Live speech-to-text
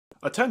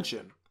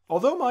Attention!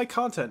 Although my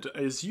content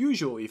is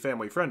usually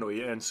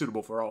family-friendly and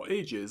suitable for all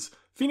ages,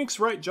 Phoenix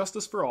Wright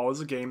Justice for All is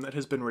a game that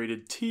has been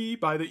rated T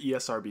by the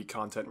ESRB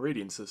content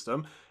rating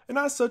system, and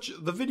as such,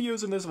 the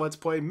videos in this Let's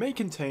Play may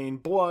contain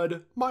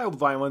blood, mild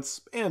violence,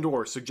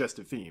 and/or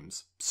suggestive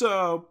themes.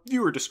 So,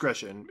 viewer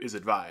discretion is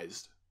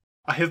advised.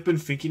 I have been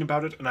thinking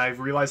about it, and I've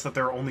realized that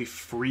there are only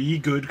 3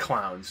 good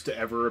clowns to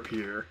ever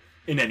appear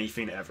in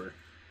anything ever.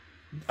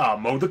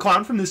 Mo the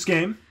Clown from this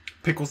game,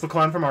 Pickles the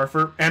Clown from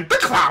Arthur, and the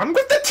Clown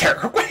with the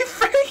tearaway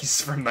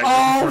face from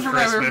Nightmare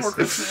Before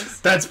Christmas.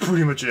 That's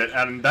pretty much it,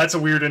 and that's a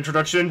weird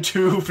introduction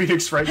to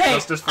Phoenix Wright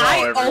Justice for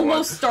All, everyone. I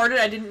almost started,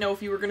 I didn't know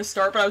if you were going to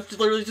start, but I was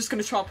literally just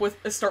going to start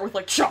with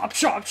like, chop,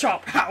 chop,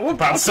 chop. How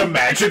about some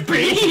magic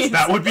beans?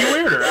 That would be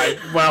weirder.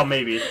 Well,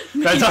 maybe.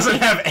 That doesn't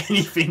have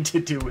anything to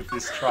do with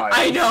this trial.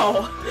 I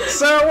know.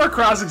 So, we're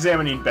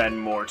cross-examining Ben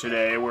Moore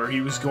today, where he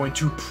was going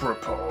to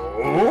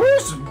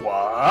propose?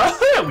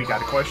 What? We got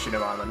to question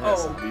him on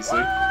this,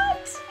 obviously. What?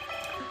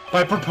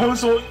 By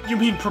proposal, you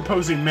mean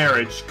proposing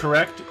marriage,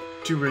 correct?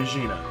 To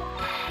Regina.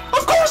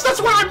 Of course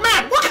that's what I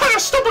meant! What kind of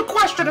stupid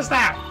question is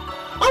that?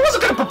 I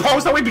wasn't gonna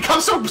propose that we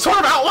become some sort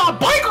of outlaw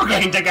biker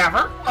gang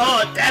together!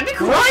 That'd be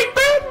cool. Right,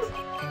 Ben?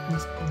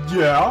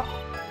 Yeah.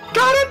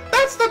 Got it?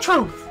 That's the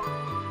truth!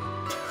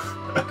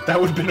 That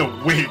would have been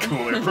a way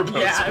cooler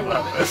proposal. Yeah, I would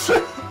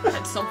have.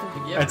 Had something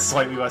to give. And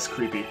slightly less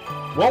creepy.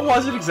 What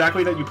was it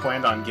exactly that you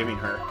planned on giving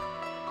her?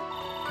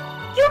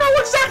 You know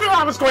exactly what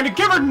I was going to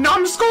give her,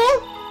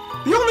 numbskull!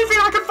 The only thing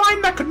I could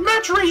find that could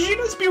match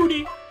Regina's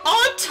beauty! A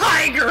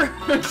tiger!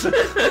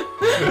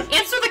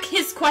 Answer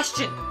his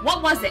question.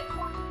 What was it?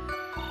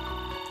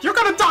 You're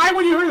gonna die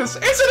when you hear this.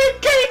 It's an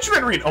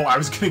engagement ring! Oh, I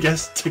was gonna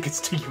guess tickets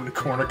to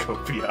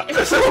Unicornucopia.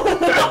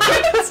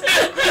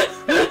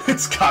 What?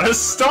 It's got a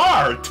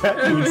star!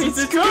 That means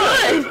it's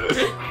good!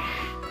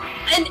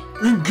 An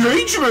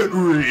engagement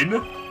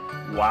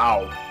ring?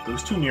 Wow,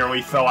 those two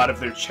nearly fell out of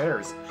their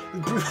chairs.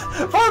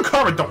 Von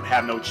Carmen don't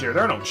have no chair.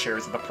 There are no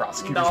chairs at the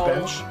prosecutor's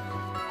bench.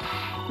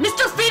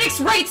 Mr.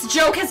 Phoenix Wright's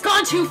joke has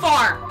gone too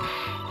far!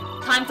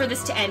 Time for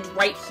this to end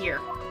right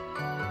here.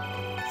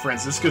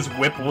 Franziska's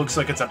whip looks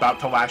like it's about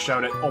to lash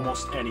out at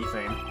almost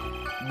anything.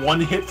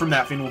 One hit from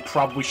that thing will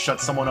probably shut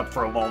someone up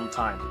for a long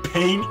time.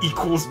 Pain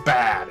equals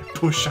bad.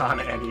 Push on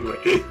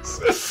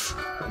anyways.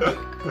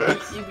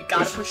 You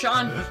gotta push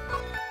on.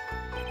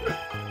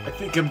 I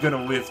think I'm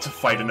gonna live to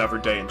fight another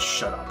day and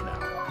shut up now.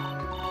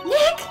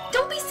 Nick!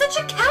 Don't be such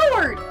a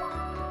coward!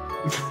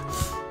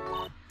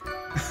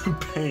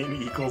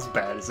 Pain equals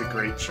bad is a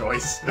great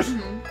choice.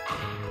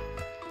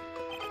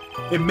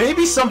 It may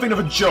be something of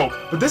a joke,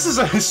 but this is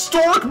a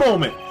historic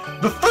moment!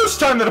 The first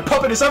time that a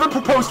puppet has ever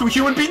proposed to a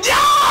human being. No!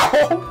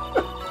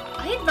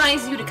 I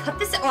advise you to cut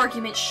this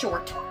argument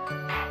short.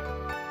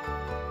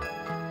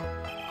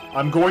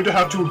 I'm going to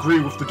have to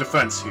agree with the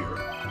defense here.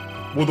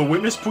 Will the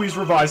witness please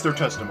revise their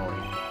testimony?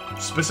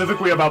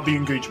 Specifically about the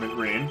engagement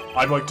ring,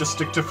 I'd like to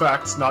stick to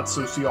facts, not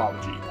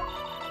sociology.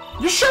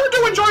 You sure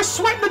do enjoy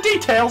sweating the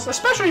details,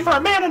 especially for a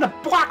man in a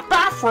black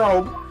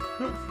bathrobe.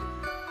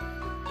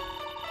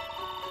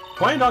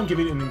 Planned on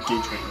giving an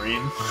engagement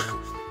ring.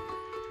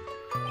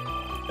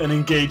 An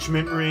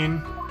engagement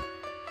ring?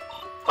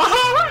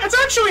 It's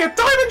actually a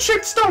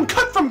diamond-shaped stone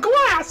cut from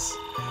glass!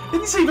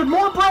 It's even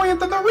more brilliant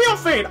than the real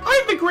thing!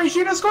 I think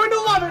Regina's going to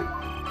love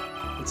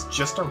it! It's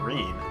just a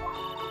ring.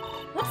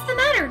 What's the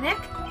matter, Nick?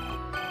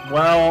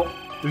 Well,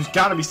 there's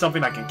gotta be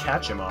something I can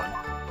catch him on.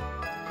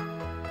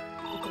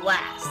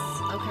 Glass.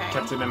 Okay.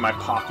 Kept him in my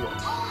pocket.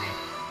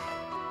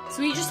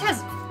 So he just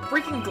has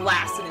freaking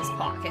glass in his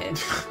pocket.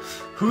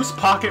 Whose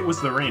pocket was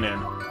the ring in?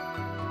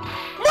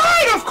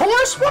 Mine, of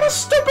course! What a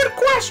stupid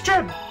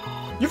question!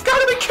 You've got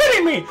to be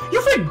kidding me!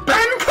 You think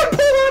Ben could pull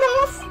that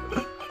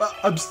off?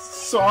 I'm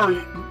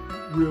sorry,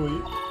 really.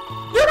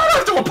 You don't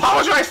have to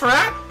apologize for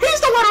that!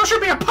 He's the one who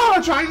should be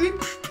apologizing!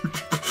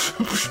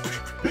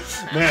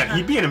 Man,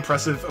 he'd be an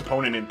impressive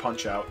opponent in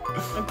Punch-Out.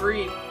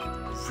 Agreed.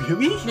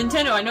 Really?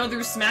 Nintendo, I know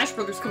there's Smash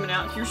Brothers coming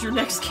out. Here's your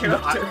next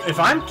character. If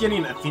I'm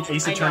getting an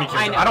Ace Attorney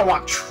character, I don't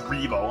want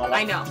Trevo.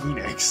 I want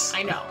Phoenix.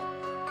 I know.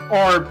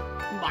 Or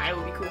Maya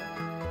would be cool.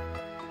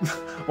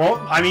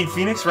 Well, I mean,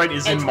 Phoenix Wright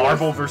is in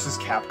Marvel vs.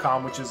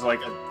 Capcom, which is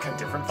like a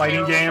different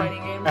fighting game.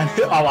 And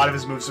a lot of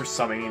his moves are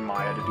summoning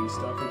Maya to do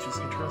stuff, which is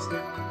interesting.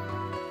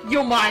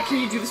 Yo, Maya, can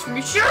you do this for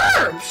me?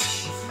 Sure!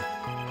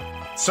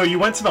 So you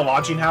went to the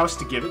lodging house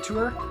to give it to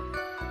her?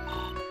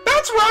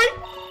 That's right!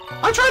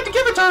 I tried to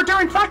give it to her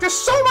during practice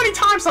so many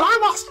times that I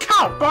lost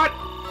count, but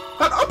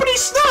that uppity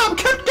snob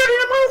kept getting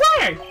in my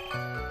way!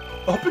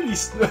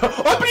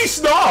 Uppity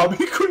snob?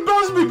 He couldn't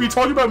possibly be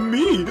talking about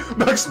me,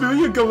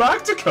 Maximilian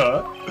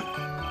Galactica!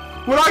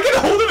 When I get a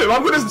hold of him,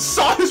 I'm gonna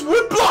saw his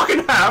wood block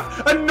in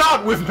half, and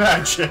not with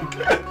magic!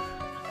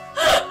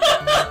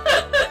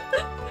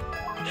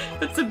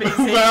 That's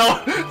amazing.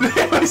 Well,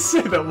 they always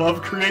say that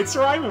love creates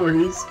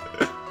rivalries.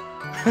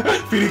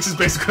 Phoenix is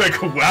basically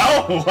like,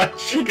 well,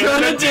 what you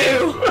gonna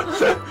do?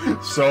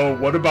 So,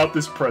 what about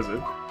this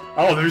present?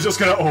 Oh, they're just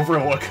gonna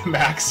overlook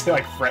Max,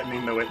 like,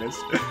 threatening the witness.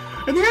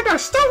 In the end, I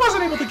still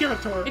wasn't able to give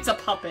it to her. It's a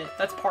puppet.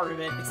 That's part of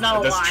it. It's not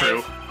alive. That's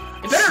true.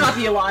 It better not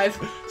be alive.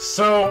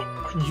 So,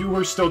 you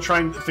were still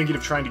thinking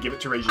of trying to give it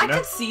to Regina? I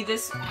could see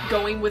this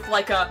going with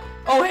like a,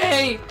 oh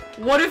hey,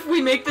 what if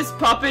we make this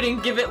puppet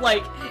and give it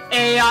like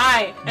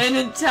AI and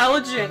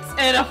intelligence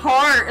and a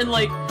heart and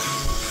like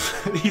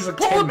He's a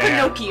pull a tin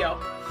man. Pinocchio.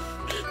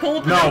 Pull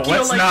a No, Pinocchio,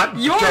 let's like, not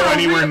you're go a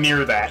anywhere real...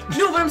 near that.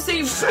 No, but I'm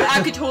saying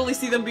I could totally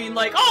see them being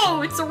like,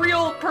 oh, it's a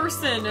real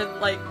person and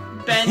like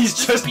Ben.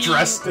 He's just being,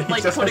 dressed. He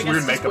like, just put has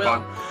weird against his makeup will.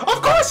 on.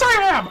 Of course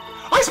I am!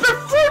 I spent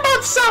 3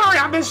 months' salary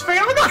on this fan.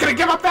 I'm not gonna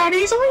give up that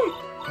easily.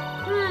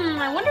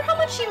 I wonder how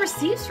much he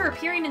receives for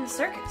appearing in the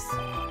circus.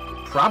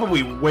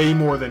 Probably way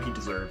more than he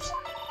deserves.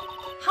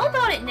 How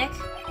about it, Nick?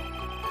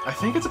 I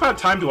think it's about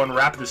time to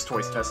unwrap this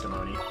toy's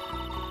testimony.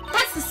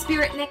 That's the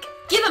spirit, Nick.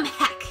 Give him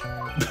heck.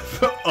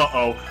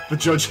 Uh-oh, the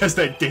judge has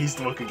that dazed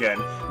look again.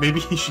 Maybe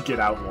he should get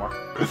out more.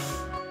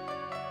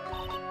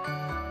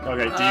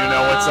 Okay, do you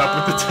know what's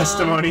up with the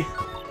testimony?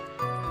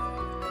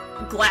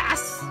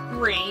 Glass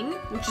ring,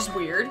 which is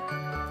weird.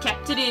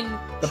 Kept it in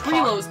The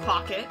Trilo's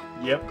pocket,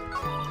 Yep.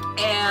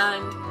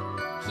 and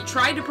he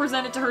tried to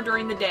present it to her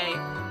during the day,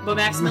 but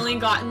Maximilian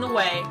got in the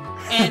way.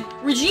 And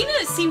Regina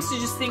seems to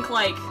just think,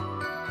 like,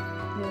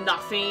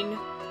 nothing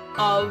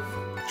of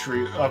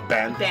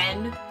Ben.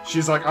 Ben.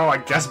 She's like, oh, I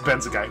guess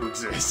Ben's a guy who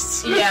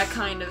exists. Yeah,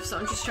 kind of. So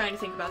I'm just trying to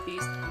think about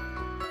these.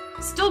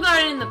 Still got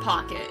it in the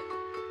pocket.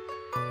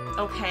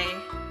 Okay.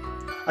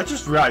 I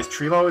just realized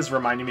Trilo is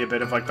reminding me a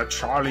bit of like the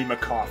Charlie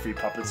McCoffey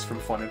puppets from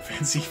Fun and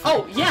Fancy.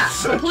 Oh, yeah,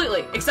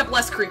 completely. Except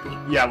less creepy.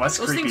 Yeah, less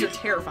Those creepy. things are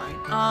terrifying.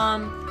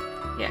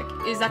 Yeah,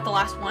 is that the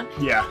last one?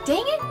 Yeah.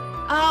 Dang it!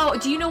 Oh,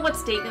 do you know what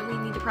statement we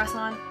need to press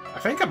on? I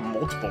think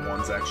multiple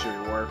ones actually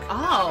work.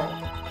 Oh.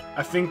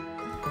 I think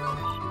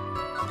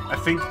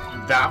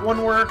that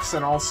one works,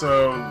 and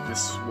also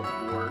this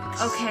one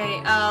works.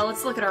 Okay,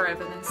 let's look at our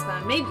evidence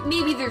then.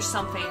 Maybe there's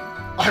something.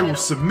 I will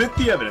submit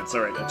the evidence.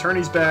 Alright,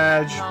 attorney's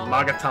badge, No.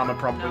 Magatama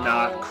probably No.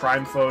 not,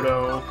 crime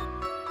photo,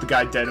 the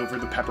guy dead over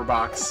the pepper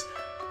box.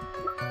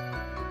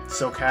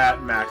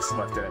 SoCat, Max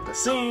left it at the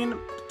scene,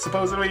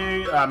 supposedly.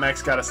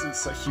 Max got a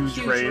huge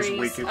raise a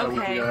week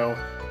Okay. ago.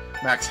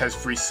 Max has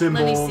free Let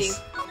symbols. me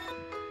see.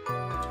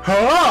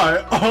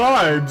 Hi,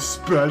 I'm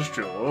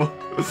special.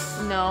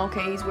 No,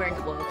 okay, he's wearing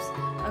gloves.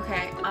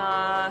 Okay,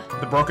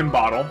 The broken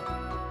bottle,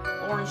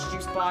 orange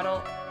juice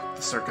bottle.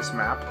 the circus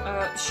map.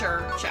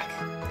 Sure, check.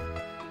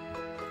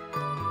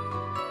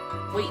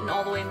 Waiting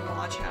all the way in the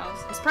lodge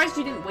house. I'm surprised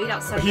you didn't wait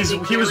outside.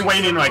 He was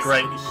waiting like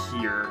right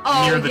here,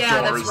 near the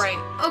yeah, doors. that's right.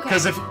 Okay.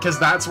 Because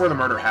that's where the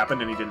murder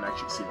happened, and he didn't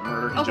actually see the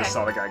murder. He Okay. just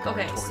saw the guy going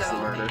Okay, towards so the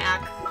murder.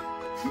 act.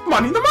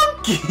 Money the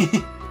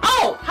monkey.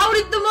 Oh, how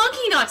did the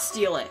monkey not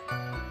steal it?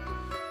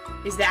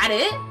 Is that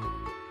it?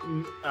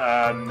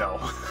 No.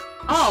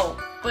 Oh,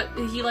 but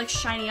he likes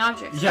shiny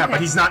objects. Yeah, Okay.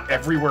 but he's not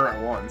everywhere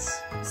at once.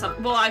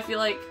 Well, I feel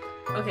like,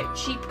 okay,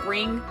 cheap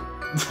ring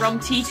from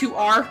T to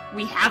R,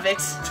 we have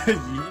it.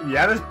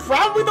 Yeah, that's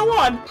probably the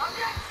one.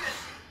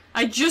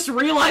 I just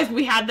realized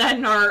we had that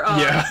in our,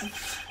 Yeah.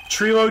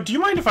 Trilo, do you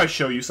mind if I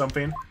show you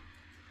something?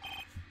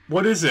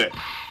 What is it?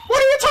 What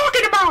are you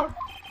talking about?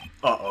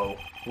 Uh-oh.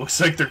 Looks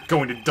like they're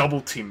going to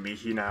double team me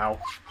now.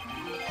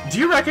 Do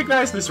you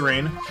recognize this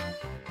ring?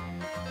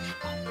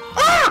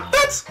 Ah!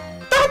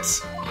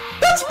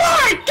 That's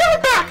mine! Give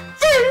it back!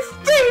 Thief!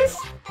 Thief!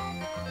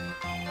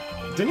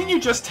 Didn't you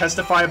just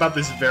testify about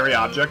this very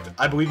object?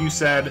 I believe you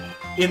said,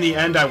 in the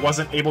end I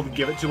wasn't able to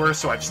give it to her,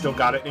 so I've still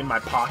got it in my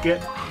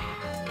pocket.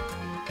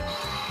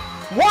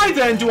 Why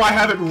then do I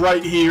have it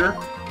right here?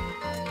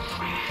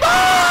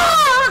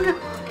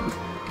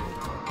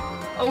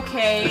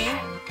 Okay.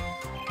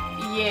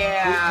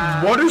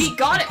 Yeah. What is- We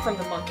got it from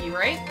the monkey,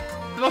 right?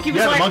 The monkey was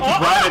Yeah, the like, monkey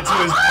brought it to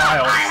his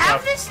pile of I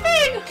have stuff. this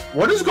thing!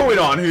 What is going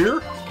on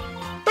here?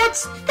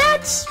 That's...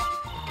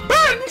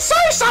 Ben, say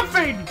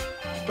something!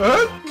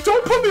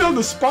 Don't put me on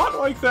the spot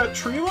like that,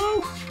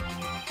 Trilo.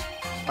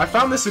 I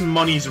found this in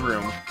Money's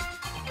room.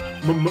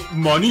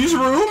 Money's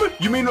room?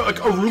 You mean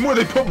like a room where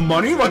they put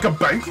money, like a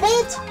bank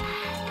vault?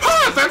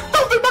 Ha! That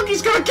filthy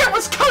monkey's gonna get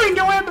what's coming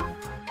to him!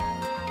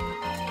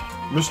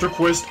 Mr.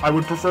 Quist, I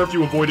would prefer if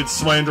you avoided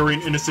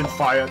slandering innocent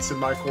fiats in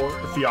my court.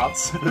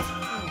 Fiats.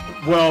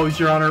 Well,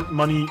 Your Honor,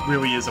 Money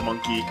really is a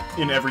monkey,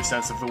 in every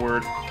sense of the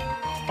word.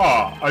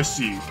 Ah, I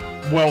see.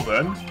 Well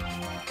then.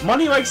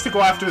 Money likes to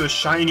go after the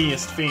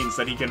shiniest things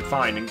that he can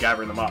find and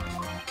gather them up.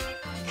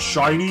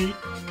 Shiny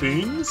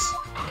things?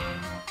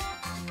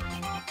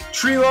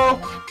 Trilo,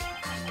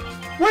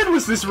 when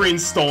was this ring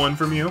stolen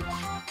from you?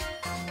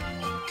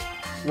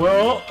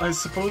 Well, I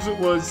suppose it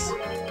was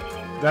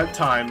that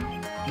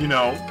time, you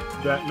know,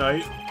 that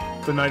night,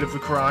 the night of the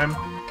crime.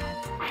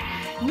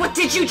 What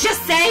did you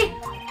just say?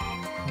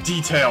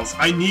 Details.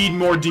 I need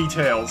more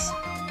details.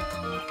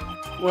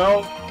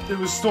 Well, it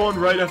was stolen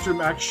right after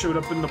Max showed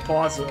up in the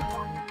plaza.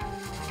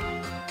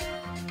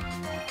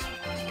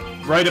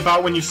 Right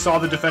about when you saw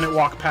the defendant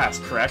walk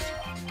past, correct?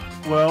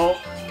 Well,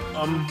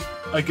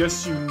 I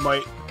guess you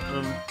might,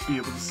 be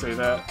able to say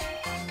that.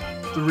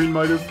 The ring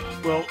might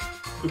have, well,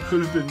 it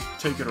could have been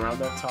taken around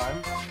that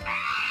time.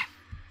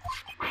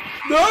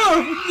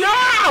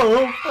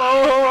 No!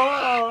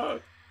 Oh.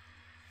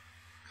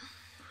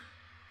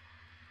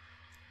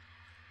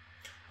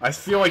 I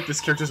feel like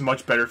this character is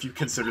much better if you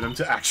consider them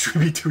to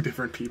actually be two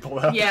different people,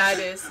 though. Yeah, it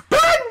is.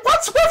 Ben,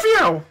 what's with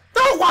you?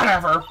 Oh,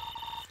 whatever.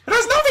 It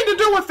has nothing to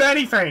do with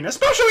anything,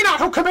 especially not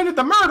who committed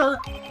the murder.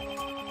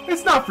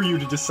 It's not for you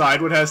to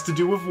decide what has to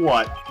do with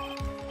what.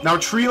 Now,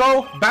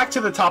 Trilo, back to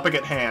the topic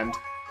at hand.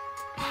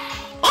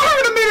 I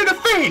haven't admitted a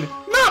thing!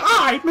 Not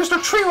I, Mr.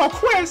 Trilo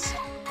Quiz!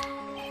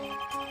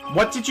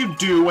 What did you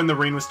do when the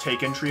ring was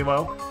taken,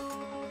 Trilo?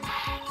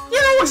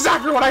 You know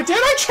exactly what I did!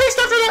 I chased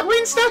after that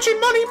ring-snatching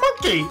money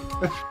monkey!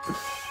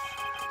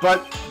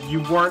 But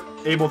you weren't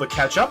able to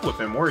catch up with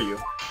him, were you?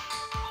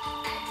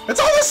 It's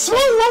all this slow,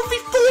 loafy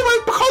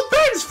fool called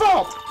Ben's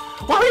fault!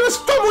 While he was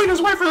fumbling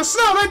his way for the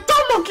snow, that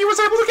dumb monkey was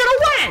able to get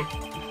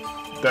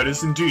away! That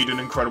is indeed an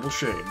incredible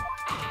shame.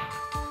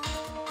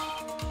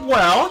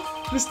 Well,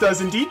 this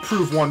does indeed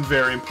prove one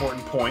very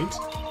important point.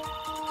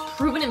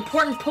 Prove an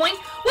important point?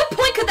 What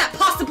point could that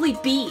possibly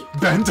be?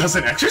 Ben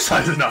doesn't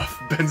exercise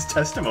enough. Ben's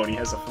testimony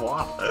has a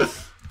flaw.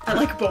 I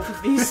like both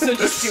of these, so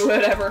just do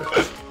whatever.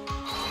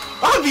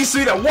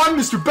 Obviously, that one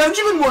Mr.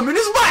 Benjamin Woodman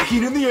is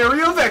lacking in the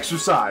area of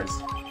exercise.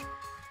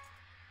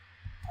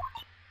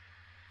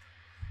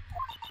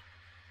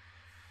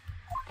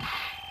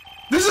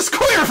 This is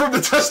clear from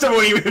the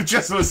testimony we have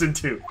just listened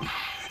to.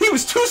 He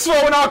was too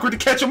slow and awkward to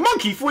catch a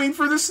monkey fleeing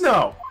through the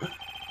snow.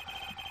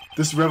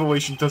 This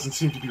revelation doesn't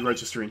seem to be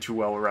registering too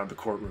well around the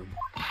courtroom.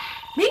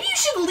 Maybe you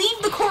should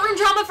leave the courtroom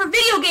drama for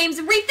video games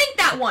and rethink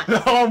that one!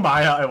 Oh,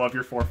 Maya, I love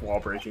your fourth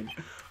wall breaking.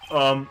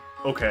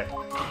 Okay.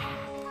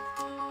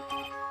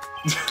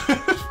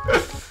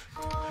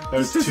 That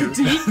was too...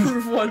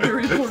 prove one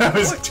very important That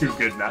was too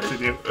good not to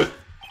do.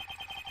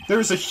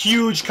 There's a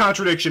huge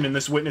contradiction in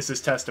this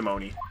witness's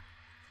testimony.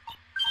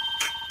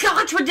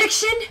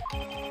 Contradiction?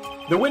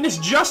 The witness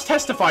just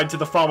testified to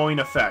the following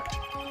effect.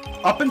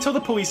 Up until the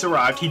police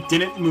arrived, he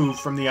didn't move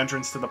from the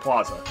entrance to the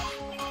plaza.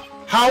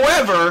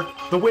 However,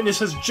 the witness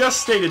has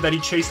just stated that he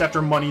chased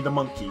after Money the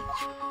monkey.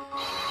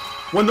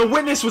 When the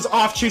witness was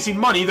off chasing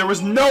Money, there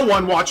was no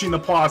one watching the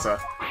plaza.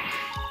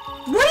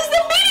 What is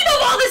the meaning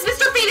of all this,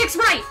 Mr. Phoenix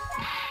Wright?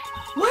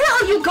 Where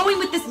are you going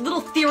with this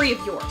little theory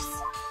of yours?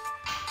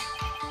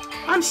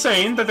 I'm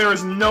saying that there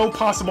is no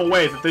possible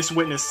way that this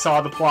witness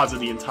saw the plaza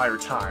the entire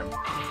time.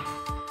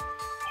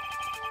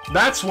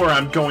 That's where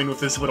I'm going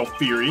with this little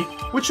theory,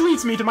 which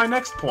leads me to my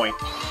next point.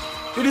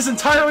 It is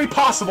entirely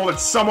possible that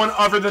someone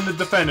other than the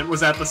defendant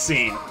was at the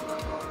scene.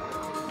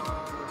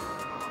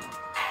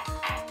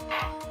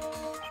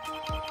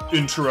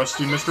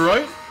 Interesting, Mr.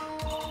 Wright.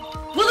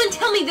 Well then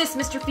tell me this,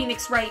 Mr.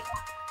 Phoenix Wright.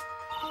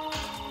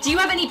 Do you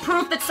have any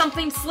proof that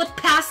something slipped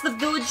past the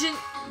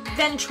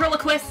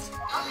ventriloquist?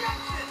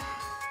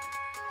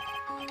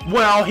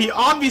 Well, he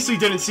obviously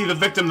didn't see the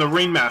victim, the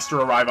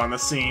ringmaster, arrive on the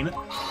scene.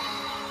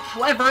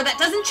 However, that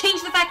doesn't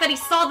change the fact that he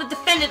saw the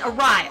defendant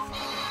arrive.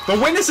 The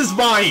witness is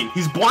lying.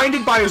 He's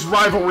blinded by his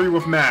rivalry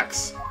with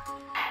Max.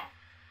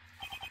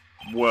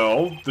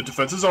 Well, the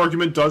defense's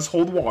argument does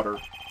hold water.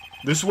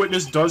 This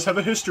witness does have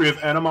a history of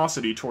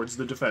animosity towards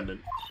the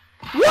defendant.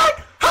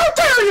 What? How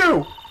dare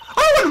you!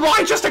 I wouldn't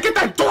lie just to get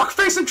that dork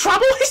face in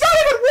trouble! He's not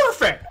even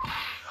worth it!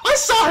 I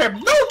saw him,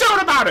 no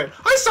doubt about it!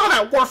 I saw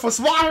that worthless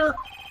liar!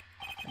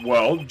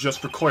 Well, just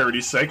for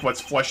clarity's sake, let's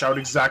flesh out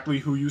exactly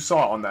who you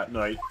saw on that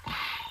night.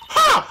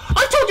 Ha!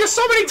 I've told you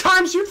so many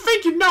times you'd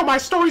think you'd know my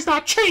story's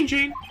not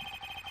changing!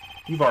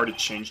 You've already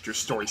changed your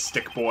story,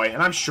 Stick Boy,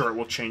 and I'm sure it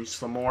will change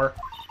some more.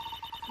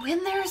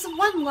 When there's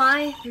one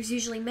lie, there's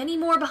usually many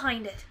more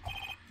behind it.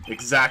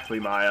 Exactly,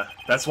 Maya.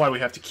 That's why we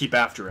have to keep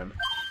after him.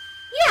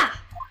 Yeah!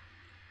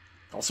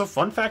 Also,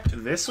 fun fact,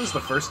 this was the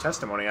first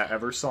testimony I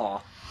ever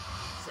saw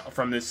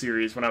from this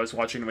series when I was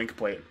watching Wink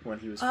play it when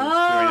he was doing it.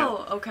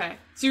 Oh, okay.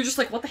 So you're just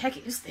like, what the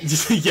heck is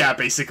this? Yeah,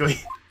 basically.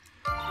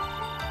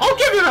 I'll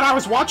give you that I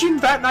was watching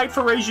that night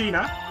for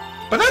Regina,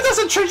 but that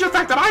doesn't change the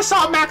fact that I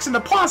saw Max in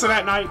the plaza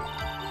that night.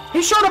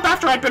 He showed up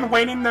after I'd been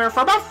waiting there for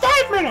about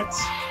 5 minutes.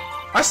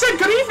 I said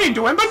good evening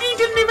to him, but he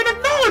didn't even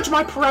acknowledge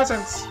my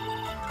presence.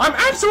 I'm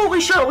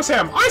absolutely sure it was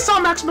him. I saw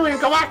Maximilian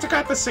Galactica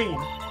at the scene.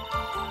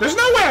 There's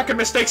no way I could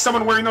mistake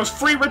someone wearing those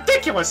free,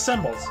 ridiculous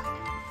symbols.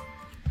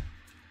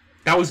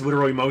 That was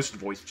literally most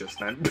voice just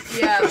then.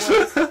 Yeah, it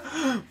was.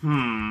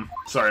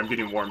 Sorry, I'm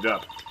getting warmed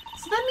up.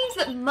 So that means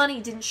that Money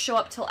didn't show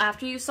up till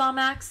after you saw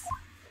Max?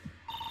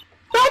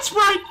 That's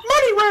right!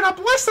 Money ran up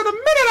less than a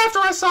minute after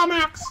I saw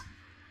Max!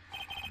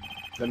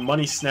 Then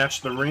Money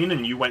snatched the ring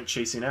and you went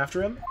chasing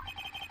after him?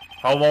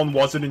 How long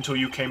was it until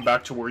you came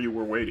back to where you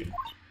were waiting?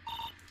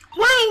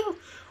 Well,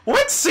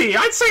 let's see,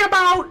 I'd say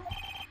about...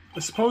 I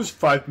suppose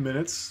 5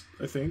 minutes,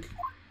 I think.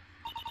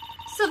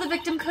 So the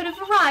victim could have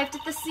arrived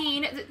at the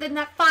scene in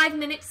that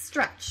 5-minute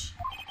stretch.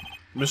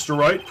 Mr.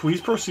 Wright,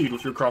 please proceed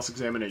with your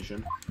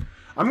cross-examination.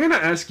 I'm gonna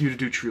ask you to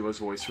do Trilo's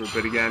voice for a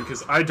bit again,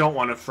 because I don't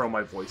want to throw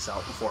my voice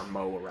out before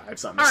Mo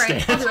arrives on the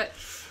stand. Alright, I'll do it.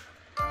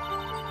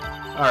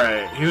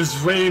 Alright, he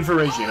was waiting for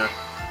Regina.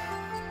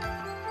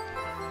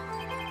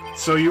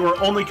 So you were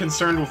only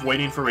concerned with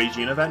waiting for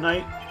Regina that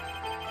night?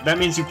 That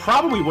means you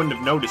probably wouldn't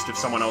have noticed if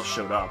someone else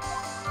showed up.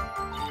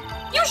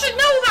 You should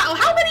know about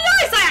how many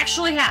eyes I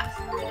actually have.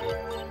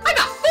 I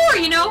got 4,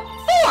 you know.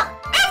 4.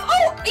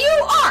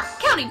 F-O-U-R.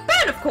 Counting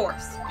Ben, of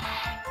course.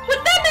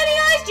 With that many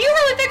eyes, do you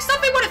really think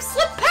something would have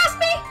slipped past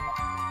me?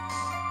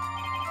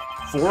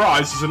 4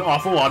 eyes is an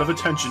awful lot of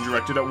attention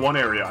directed at one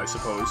area, I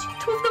suppose.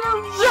 2 of them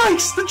are...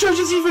 Yikes! The judge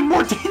is even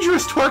more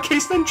dangerous to our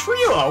case than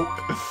Trio!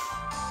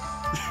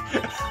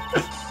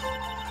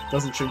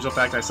 Doesn't change the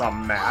fact I saw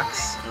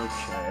Max.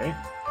 Okay.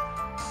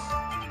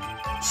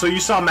 So you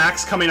saw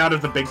Max coming out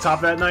of the Big Top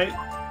that night?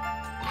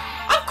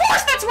 Of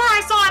course that's where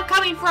I saw him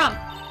coming from!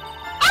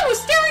 I was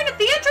staring at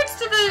the entrance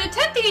to the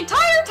tent the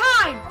entire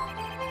time!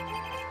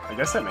 I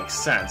guess that makes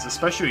sense,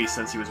 especially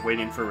since he was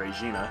waiting for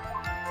Regina.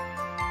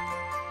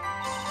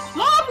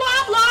 Blah,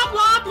 blah, blah,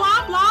 blah,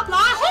 blah, blah,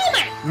 blah, hold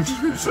it!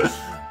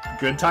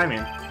 Good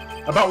timing.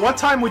 About what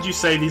time would you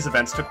say these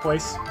events took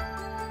place?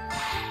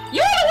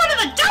 You're one of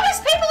the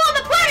dumbest people on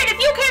the planet if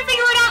you can't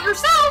figure it out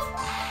yourself!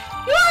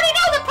 You already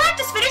know the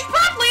practice finished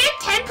promptly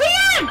at 10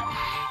 p.m.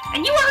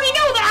 And you already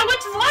know that I went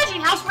to the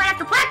lodging house right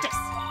after practice.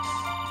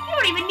 You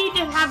don't even need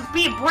to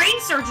be a brain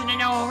surgeon to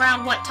know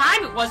around what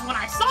time it was when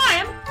I saw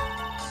him.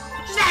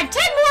 Just add 10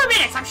 more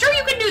minutes. I'm sure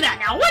you can do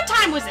that now. What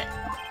time was it?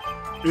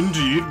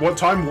 Indeed. What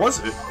time was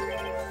it?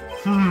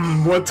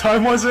 What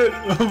time was it?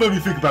 Let me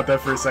think about that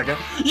for a second.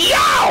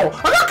 Yow!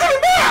 I'm not good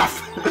at math!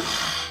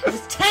 It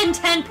was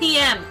 10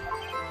 p.m.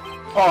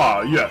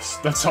 Ah, yes.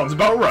 That sounds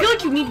about I right. feel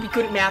like you need to be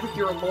good at math if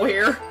you're a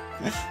lawyer.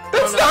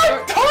 That's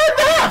not hard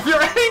math!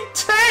 You're adding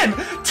 10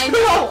 to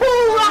a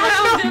whole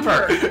lot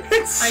number!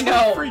 It's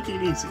so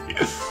freaking easy.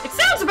 It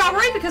sounds about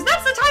right because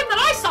that's the time that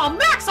I saw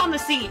Max on the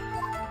scene!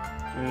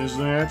 Is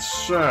that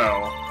so?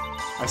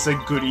 I said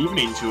good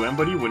evening to him,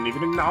 but he wouldn't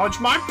even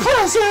acknowledge my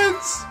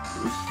presence!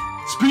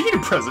 Speaking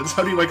of presents,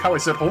 how do you like how I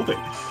said hold it?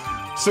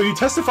 So you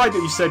testified that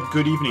you said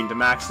good evening to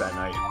Max that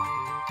night.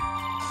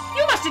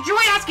 You must enjoy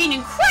asking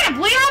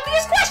incredibly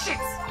obvious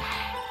questions!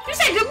 You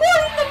said good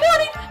morning in the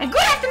morning and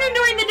good afternoon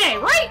during the day,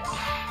 right?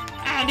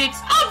 And it's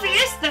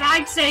obvious that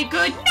I'd say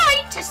good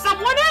night to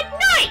someone at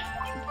night!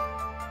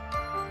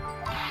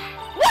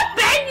 What,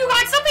 Ben? You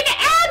got something to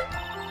add?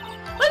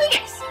 Let me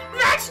guess.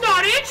 That's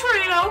not it,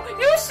 Trilo!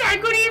 You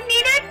said good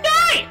evening at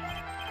night!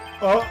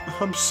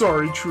 I'm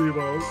sorry,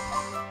 Trilo.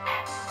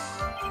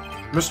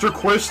 Mr.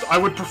 Quist, I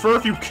would prefer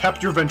if you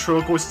kept your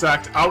ventriloquist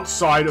act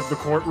outside of the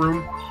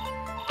courtroom.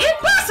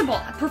 Impossible!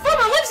 A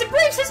performer lives and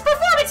breathes his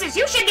performances!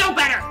 You should know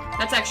better!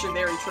 That's actually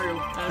very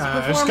true.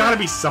 There's gotta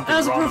be something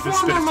wrong with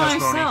this bit of testimony.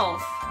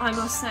 Myself, I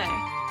must say.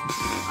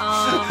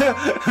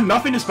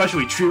 Nothing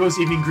especially Trilo's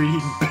evening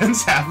greeting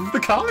Ben's half of the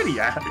comedy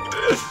act.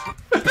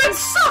 Ben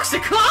sucks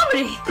at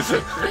comedy!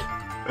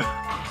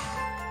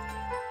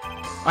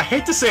 I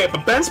hate to say it,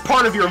 but Ben's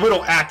part of your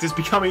little act is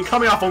coming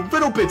off a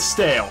little bit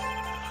stale.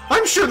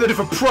 I'm sure that if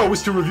a pro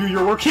was to review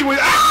your work, he would—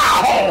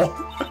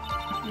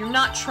 OW! You're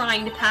not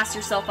trying to pass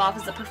yourself off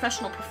as a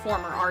professional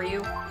performer, are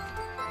you?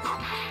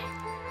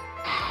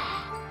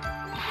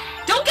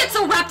 Don't get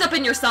so wrapped up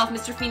in yourself,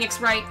 Mr. Phoenix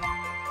Wright.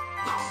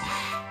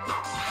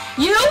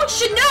 You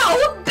should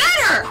know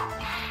better!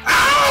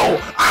 Ow!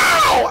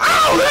 Ow!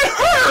 Ow! That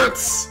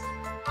hurts!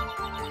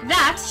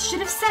 That should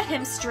have set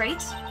him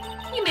straight.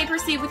 You may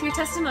proceed with your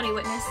testimony,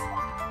 witness.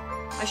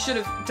 I should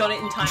have done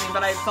it in timing,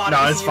 but I thought it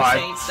was you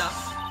saying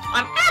stuff.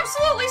 I'm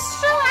absolutely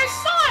sure I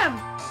saw him!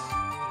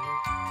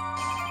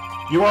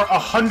 You are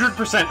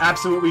 100%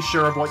 absolutely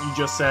sure of what you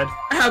just said?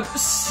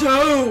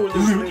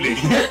 Absolutely.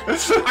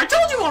 I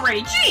told you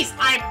already, jeez!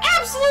 I'm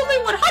absolutely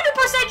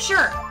 100%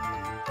 sure!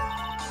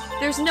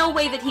 There's no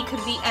way that he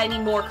could be any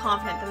more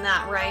confident than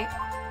that, right?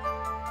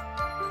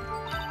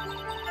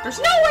 There's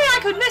no way I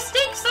could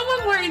mistake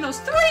someone wearing those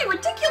 3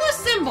 ridiculous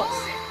symbols!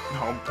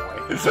 Oh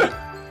boy.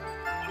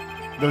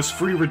 Those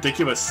 3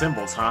 ridiculous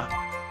symbols, huh?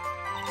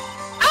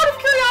 Out of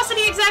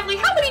curiosity, exactly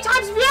how many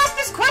times have you asked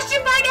this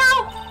question by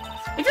now?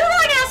 If you're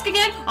going to ask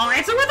again, I'll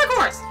answer with a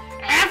chorus.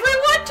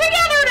 Everyone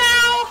together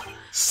now!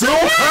 So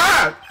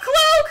hot!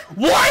 Cloak!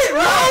 White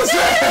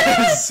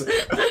roses!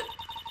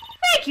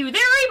 Thank you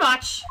very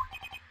much.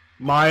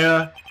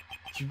 Maya,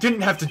 you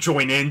didn't have to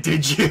join in,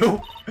 did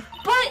you?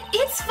 But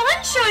it's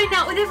fun showing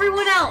out with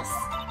everyone else.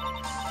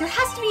 There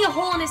has to be a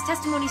hole in his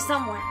testimony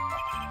somewhere.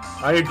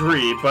 I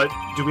agree, but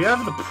do we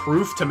have the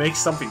proof to make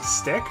something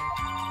stick?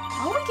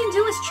 All we can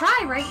do is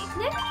try, right,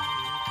 Nick?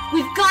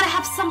 We've got to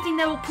have something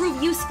that will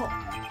prove useful.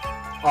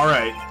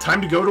 Alright,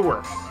 time to go to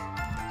work.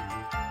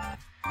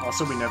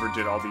 Also, we never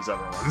did all these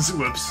other ones.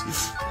 Whoops.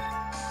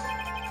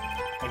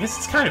 I guess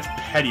it's kind of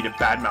petty to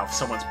badmouth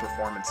someone's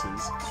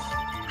performances.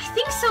 I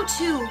think so,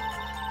 too.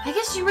 I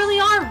guess you really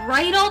are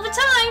right all the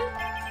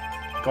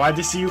time. Glad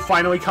to see you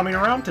finally coming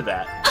around to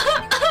that.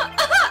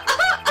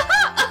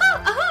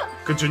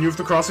 Continue with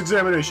the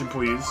cross-examination,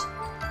 please.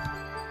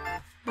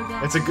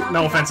 It's a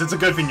no offense, it's a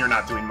good thing you're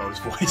not doing Moe's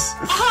voice.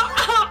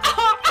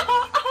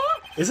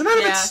 Isn't that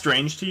a bit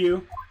strange to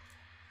you?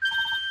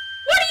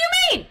 What do you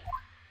mean?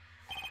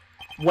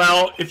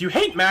 Well, if you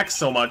hate Max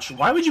so much,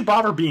 why would you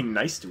bother being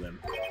nice to him?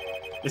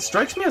 It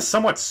strikes me as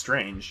somewhat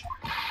strange.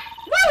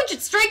 Why would you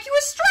should strike you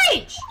as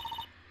strange!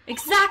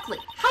 Exactly.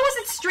 How is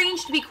it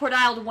strange to be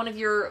cordial to one of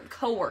your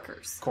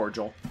co-workers?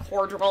 Cordial.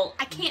 Cordial.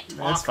 I can't talk.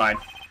 That's fine.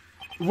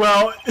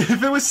 Well,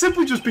 if it was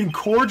simply just being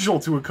cordial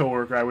to a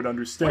coworker, I would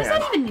understand. What does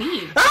that even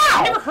mean? Ow!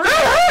 I've never heard of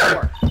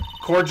that before.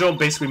 Cordial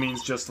basically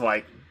means just,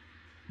 like,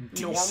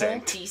 decent.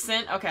 Normal?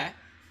 Decent? Okay.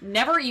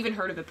 Never even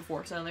heard of it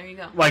before, so there you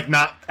go. Like,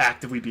 not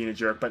actively being a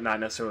jerk, but not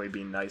necessarily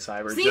being nice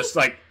either. See? Just,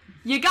 like...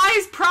 You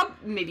guys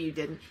maybe you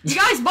didn't. You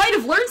guys might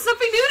have learned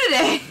something new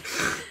today.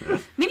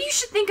 Maybe you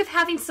should think of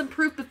having some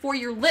proof before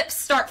your lips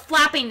start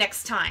flapping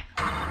next time.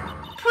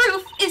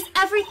 Proof is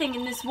everything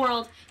in this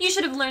world. You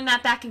should have learned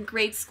that back in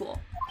grade school.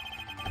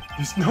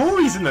 There's no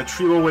reason that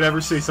Trilo would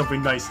ever say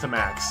something nice to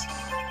Max.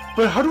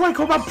 But how do I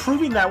go about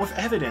proving that with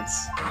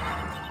evidence?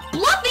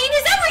 Bluffing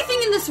is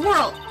everything in this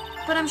world!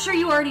 But I'm sure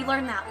you already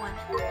learned that one.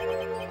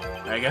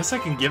 I guess I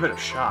can give it a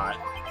shot.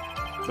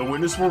 The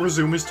witness will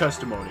resume his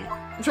testimony.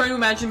 I'm trying to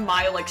imagine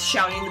Maya, like,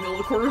 shouting in the middle of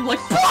the courtroom, like,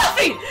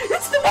 bluffing!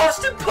 It's the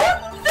most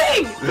important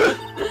thing!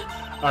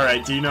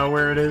 Alright, do you know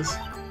where it is?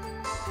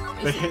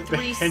 They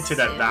Three hinted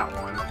at that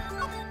one.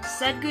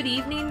 Said good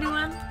evening to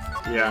him?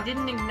 Yeah. He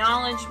didn't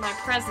acknowledge my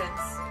presence.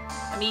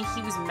 I mean,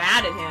 he was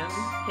mad at him.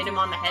 Hit him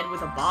on the head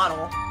with a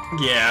bottle.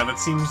 Yeah, that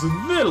seems a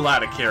little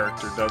out of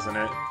character, doesn't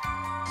it?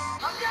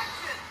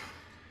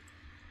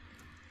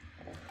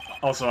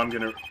 Also, I'm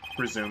gonna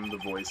resume the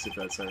voice, if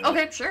that's alright.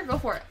 Okay, sure, go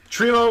for it.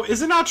 Trilo,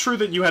 is it not true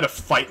that you had a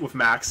fight with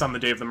Max on the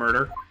day of the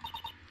murder?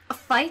 A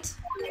fight?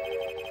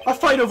 A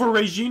fight over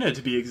Regina,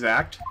 to be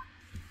exact.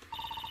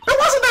 It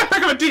wasn't that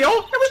big of a deal!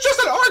 It was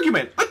just an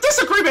argument! A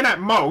disagreement at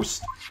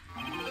most!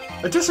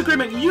 A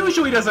disagreement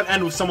usually doesn't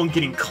end with someone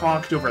getting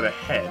conked over the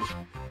head.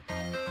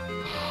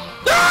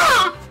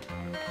 Ah!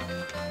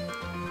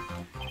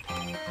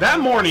 That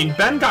morning,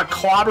 Ben got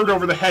clobbered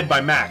over the head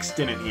by Max,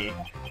 didn't he?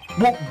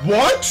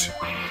 What?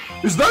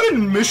 Is that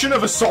an admission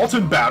of assault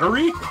and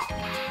battery?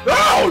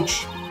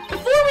 Ouch!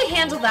 Before we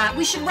handle that,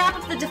 we should wrap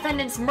up the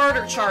defendant's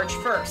murder charge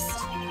first.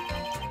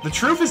 The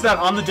truth is that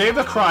on the day of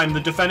the crime, the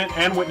defendant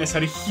and witness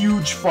had a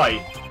huge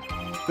fight.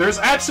 There's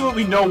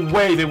absolutely no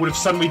way they would have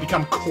suddenly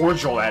become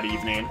cordial that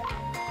evening.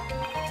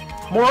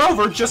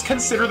 Moreover, just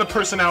consider the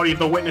personality of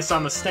the witness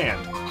on the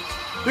stand.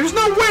 There's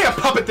no way a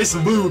puppet this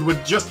lewd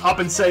would just up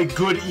and say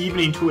good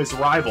evening to his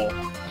rival.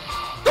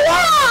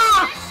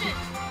 Ah!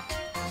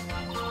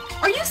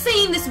 Are you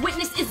saying this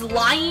witness is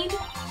lying?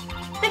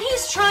 That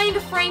he's trying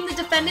to frame the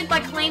defendant by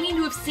claiming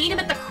to have seen him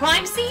at the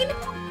crime scene?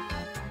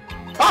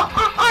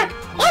 I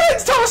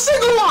didn't tell a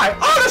single lie!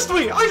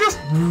 Honestly, I just...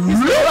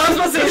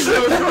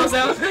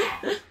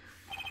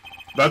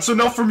 That's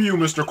enough from you,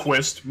 Mr.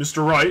 Quist.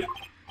 Mr. Wright?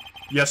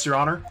 Yes, Your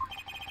Honor?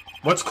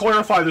 Let's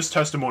clarify this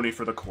testimony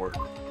for the court.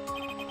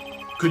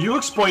 Could you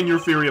explain your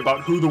theory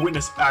about who the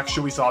witness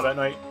actually saw that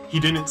night? He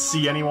didn't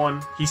see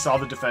anyone, he saw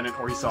the defendant,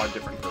 or he saw a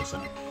different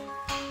person.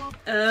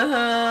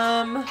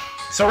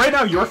 So right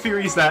now, your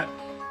theory is that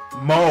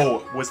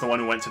Mo was the one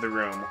who went to the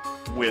room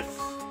with...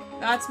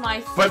 That's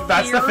my theory. But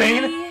that's the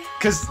thing,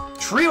 because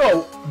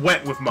Trilo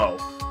went with Mo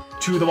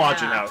to the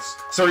lodging house.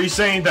 So are you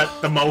saying that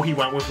the Mo he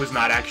went with was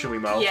not actually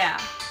Mo? Yeah.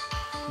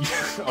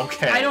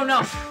 Okay. I don't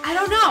know. I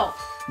don't know.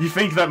 You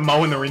think that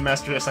Mo and the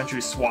Ringmaster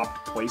essentially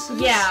swapped places?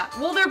 Yeah.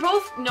 Well, they're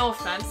both, no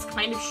offense,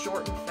 kind of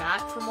short and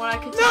fat from what I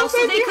could tell.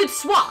 So they could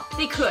swap.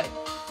 They could.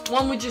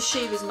 One would just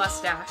shave his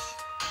mustache.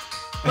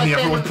 And the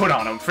other would put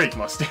on a fake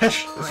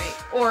mustache. Right.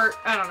 Or,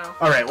 I don't know.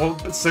 Alright, well,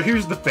 so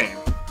here's the thing.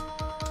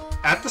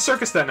 At the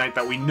circus that night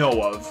that we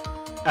know of,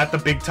 at the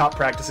Big Top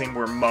practicing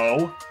were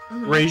Mo,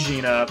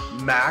 Regina,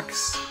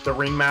 Max, the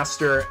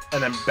Ringmaster,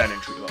 and then Ben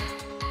and Trilo.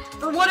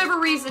 For whatever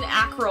reason,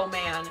 Acro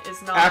Man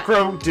is not...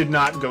 Acro did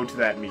not go to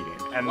that meeting.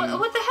 And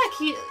What the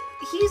heck?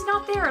 He's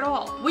not there at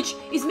all. Which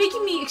is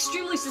making me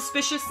extremely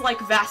suspicious, like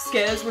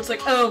Vasquez, where it's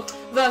like, oh,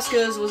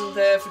 Vasquez wasn't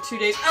there for 2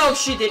 days. Oh,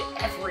 she did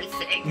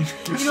everything.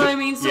 You know what I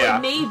mean? So yeah.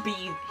 It may be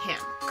him.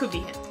 Could be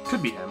him.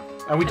 Could be him.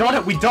 And we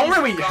don't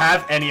really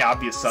have any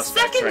obvious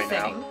suspects Second right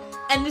thing, now.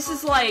 and this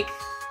is like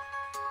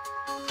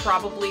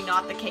probably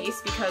not the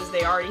case because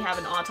they already have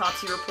an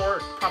autopsy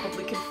report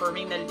probably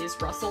confirming that it is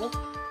Russell.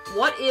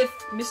 What if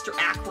Mr.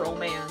 Acro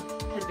Man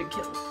has been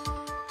killed?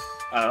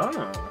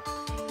 Oh.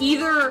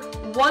 Either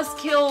was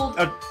killed...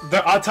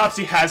 the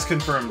autopsy has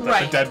confirmed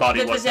that the dead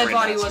body was the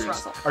Ringmaster's.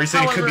 Russell. Are you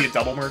saying However, it could be a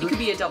double murder? It could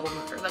be a double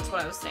murder, that's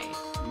what I was saying.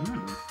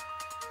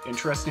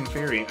 Interesting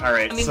theory.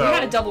 Alright, I mean, so... we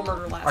had a double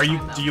murder last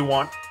time, though. Do you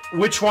want...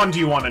 Which one do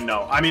you want to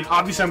know? I mean,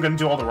 obviously I'm going to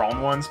do all the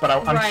wrong ones, but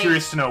I'm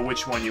curious to know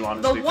which one you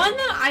honestly The one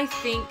that I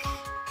think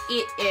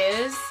it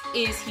is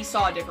he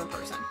saw a different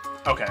person.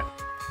 Okay.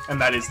 And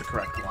that is the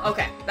correct one.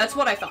 Okay, that's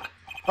what I thought.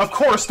 Of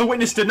course, the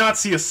witness did not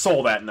see a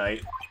soul that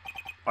night.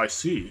 I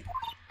see.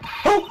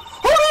 Who do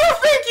you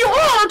think you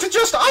are to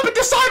just up and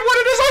decide what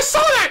it is I saw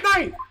that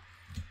night?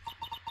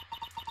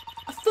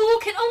 A fool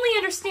can only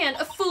understand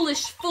a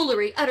foolish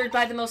foolery uttered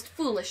by the most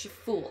foolish of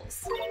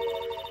fools.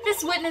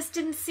 This witness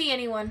didn't see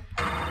anyone.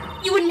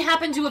 You wouldn't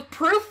happen to have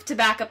proof to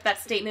back up that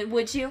statement,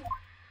 would you?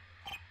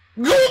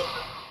 Nick,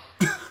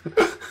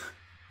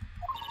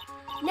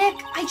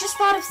 I just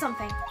thought of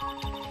something.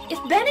 if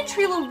Ben and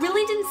Trilo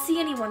really didn't see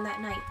anyone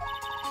that night,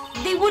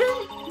 they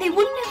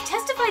wouldn't have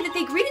testified that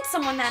they greeted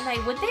someone that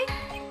night, would they?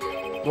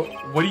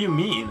 What do you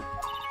mean?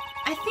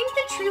 I think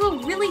that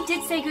Trilo really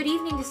did say good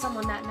evening to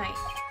someone that night.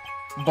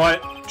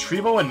 But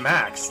Trilo and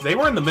Max, they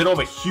were in the middle of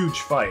a huge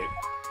fight.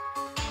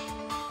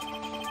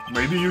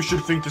 Maybe you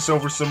should think this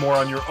over some more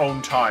on your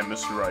own time,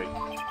 Mr. Wright.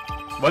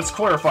 Let's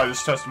clarify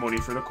this testimony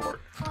for the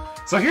court.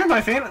 So here's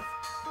my fan.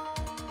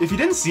 If he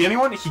didn't see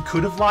anyone, he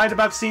could have lied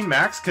about seeing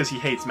Max because he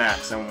hates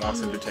Max and wants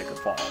him to take a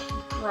fall.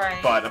 Right.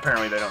 But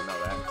apparently they don't know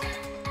that.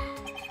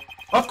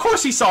 Of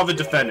course he saw the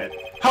defendant!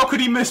 How could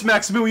he miss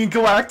Maximilian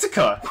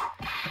Galactica?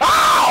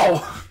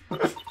 Ow!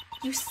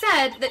 You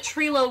said that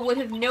Trilo would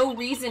have no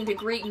reason to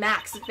greet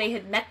Max if they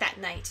had met that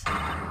night.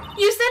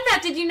 You said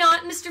that, did you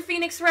not, Mr.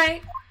 Phoenix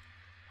Wright?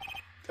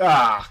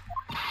 Ah.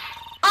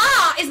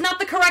 Ah is not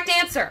the correct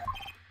answer!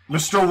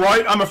 Mr.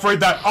 Wright, I'm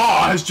afraid that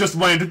has just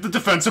landed the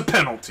defensive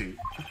penalty.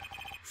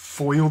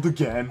 Foiled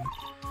again.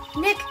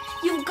 Nick,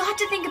 you've got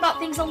to think about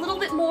things a little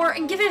bit more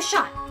and give it a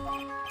shot.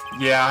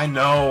 Yeah, I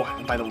know.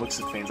 And by the looks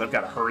of things, I've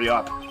got to hurry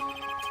up.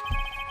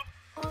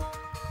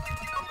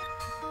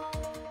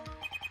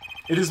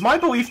 It is my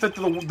belief that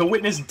the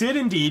witness did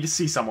indeed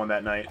see someone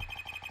that night.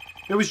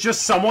 It was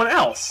just someone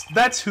else.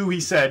 That's who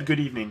he said good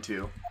evening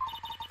to.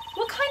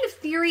 What kind of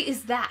theory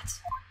is that?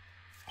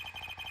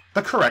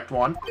 The correct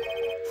one.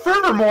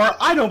 Furthermore,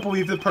 I don't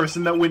believe the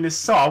person that witness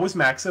saw was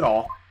Max at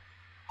all.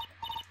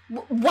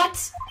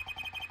 What?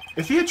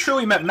 If he had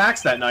truly met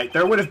Max that night,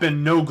 there would have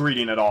been no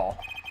greeting at all.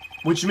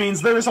 Which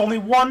means there is only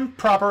one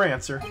proper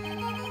answer.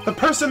 The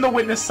person the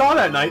witness saw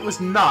that night was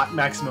not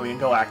Maximilian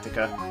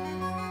Galactica.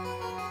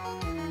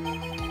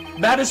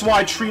 That is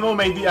why Trilo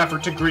made the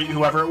effort to greet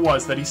whoever it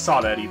was that he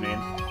saw that evening.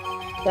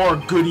 Or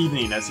good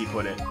evening, as he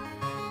put it.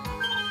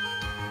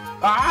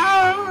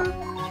 Ah!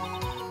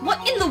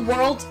 What in the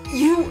world?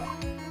 You...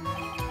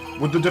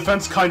 Would the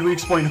defense kindly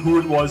explain who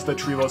it was that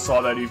Trilo saw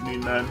that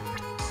evening, then?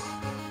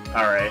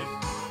 Alright.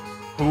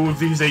 Who of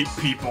these 8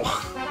 people?